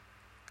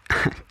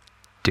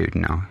Dude,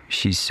 no,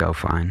 she's so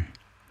fine.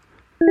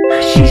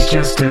 She's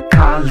just a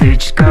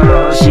college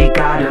girl, she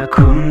got a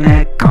crew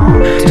neck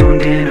on,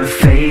 tuned in her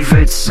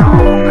favorite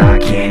song. I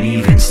can't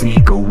even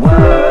sneak a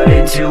word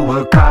into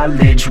her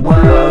college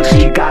world.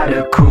 She got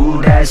a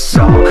crew that's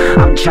all,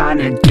 I'm trying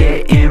to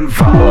get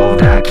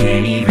involved. I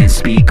can't even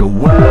speak a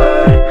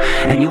word,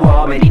 and you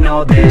already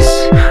know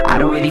this. I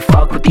don't really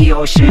fuck with the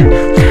ocean,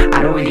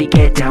 I don't really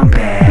get down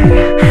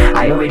bad.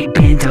 I already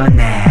been done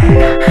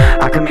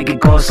that. I can make it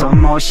go slow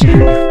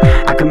motion,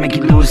 I can make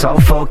you lose all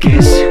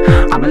focus.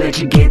 I'ma let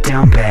you get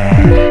down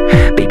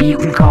bad, baby you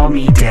can call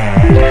me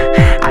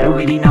dad. I don't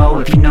really know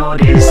if you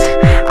noticed,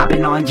 I've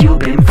been on you,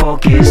 been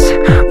focused.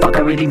 Fuck, I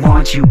really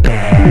want you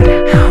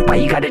bad, why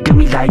you gotta do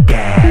me like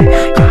that?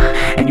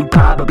 Yeah, and you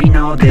probably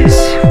know this,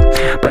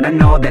 but I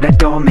know that I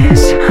don't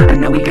miss. I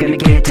know we gonna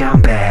get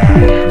down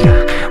bad,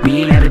 yeah,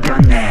 we ain't never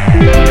done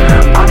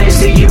that.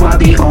 Honestly, you are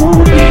the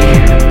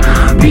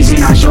only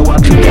reason I show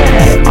up to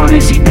that.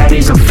 Honestly, that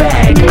is a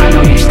fact, I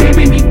know you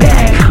staring me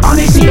back.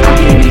 Honestly, I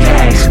can't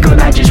relax, girl,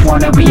 I just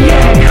wanna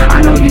react.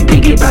 I know you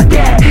thinking about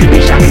that,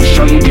 bitch, I can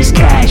show you this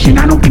cash. And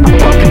I don't give a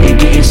fuck if they're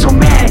getting so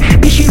mad.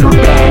 Bitch, you look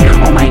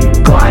bad, oh my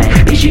god,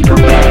 bitch, you look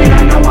bad. And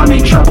I know I'm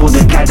in trouble,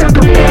 the cat's out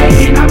the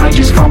bag. And I might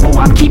just fumble,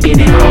 I'm keeping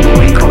it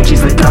humble. And coach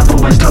is the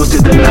duffel, was close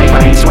to the light,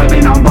 I ain't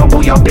swiping on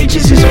Bumble. Y'all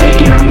bitches